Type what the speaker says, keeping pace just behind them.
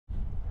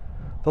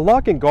The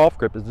lock-in golf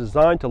grip is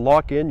designed to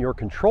lock in your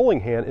controlling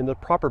hand in the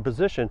proper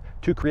position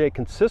to create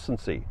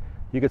consistency.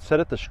 You could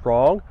set it to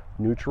strong,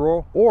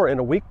 neutral, or in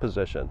a weak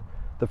position.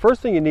 The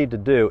first thing you need to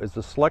do is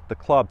to select the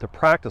club to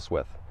practice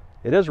with.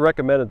 It is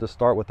recommended to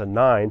start with a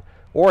 9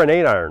 or an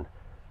 8 iron.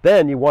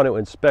 Then you want to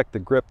inspect the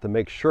grip to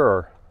make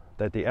sure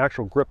that the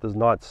actual grip does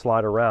not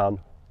slide around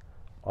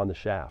on the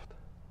shaft.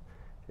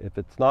 If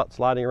it's not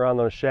sliding around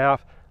on the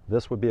shaft,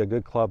 this would be a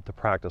good club to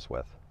practice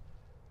with.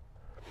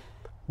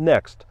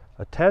 Next,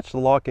 attach the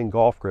lock-in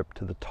golf grip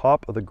to the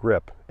top of the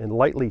grip and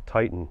lightly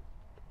tighten.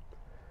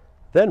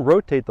 Then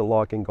rotate the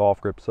lock-in golf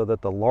grip so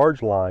that the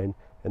large line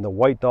and the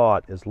white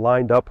dot is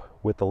lined up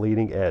with the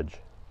leading edge.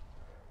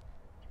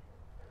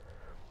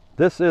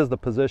 This is the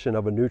position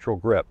of a neutral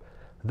grip.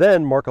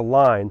 Then mark a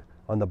line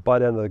on the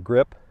butt end of the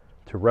grip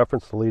to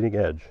reference the leading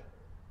edge.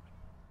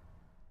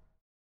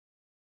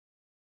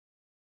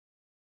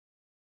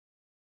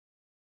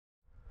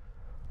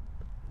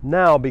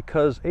 Now,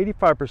 because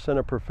 85%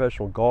 of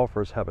professional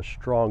golfers have a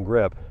strong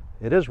grip,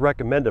 it is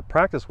recommended to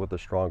practice with a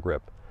strong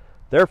grip.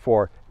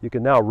 Therefore, you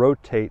can now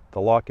rotate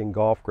the lock-in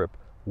golf grip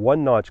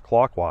 1 notch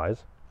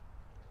clockwise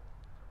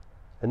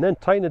and then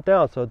tighten it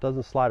down so it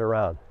doesn't slide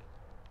around.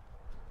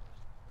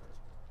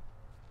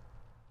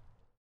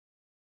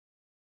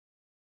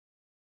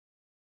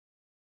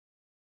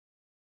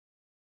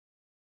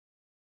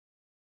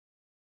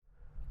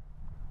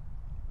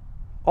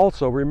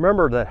 Also,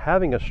 remember that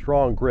having a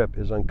strong grip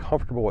is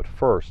uncomfortable at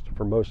first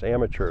for most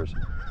amateurs.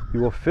 You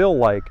will feel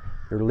like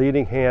your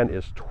leading hand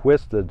is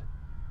twisted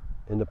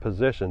into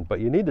position, but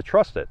you need to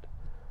trust it.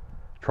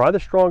 Try the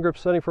strong grip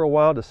setting for a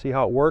while to see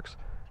how it works.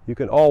 You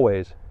can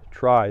always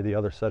try the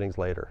other settings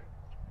later.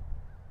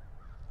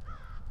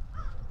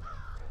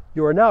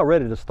 You are now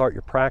ready to start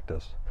your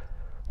practice.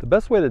 The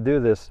best way to do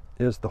this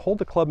is to hold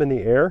the club in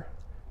the air,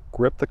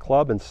 grip the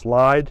club, and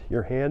slide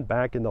your hand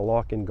back in the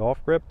lock-in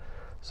golf grip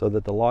so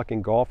that the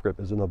lock-in golf grip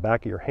is in the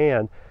back of your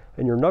hand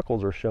and your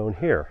knuckles are shown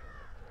here.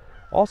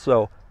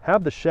 Also,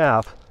 have the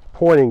shaft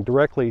pointing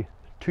directly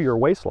to your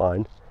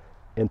waistline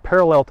and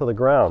parallel to the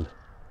ground.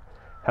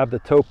 Have the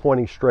toe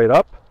pointing straight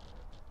up,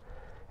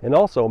 and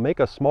also make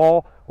a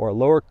small or a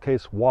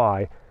lowercase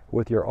y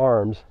with your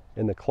arms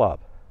in the club.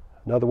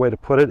 Another way to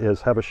put it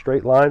is have a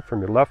straight line from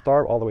your left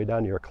arm all the way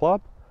down to your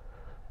club,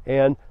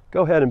 and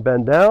go ahead and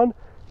bend down,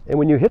 and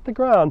when you hit the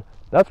ground,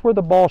 that's where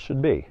the ball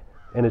should be,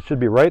 and it should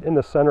be right in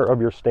the center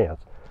of your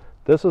stance.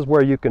 This is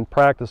where you can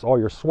practice all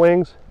your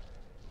swings,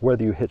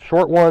 whether you hit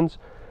short ones,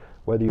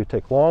 whether you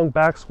take long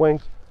back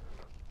swings.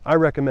 I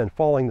recommend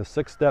following the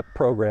 6-step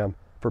program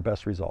for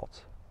best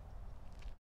results.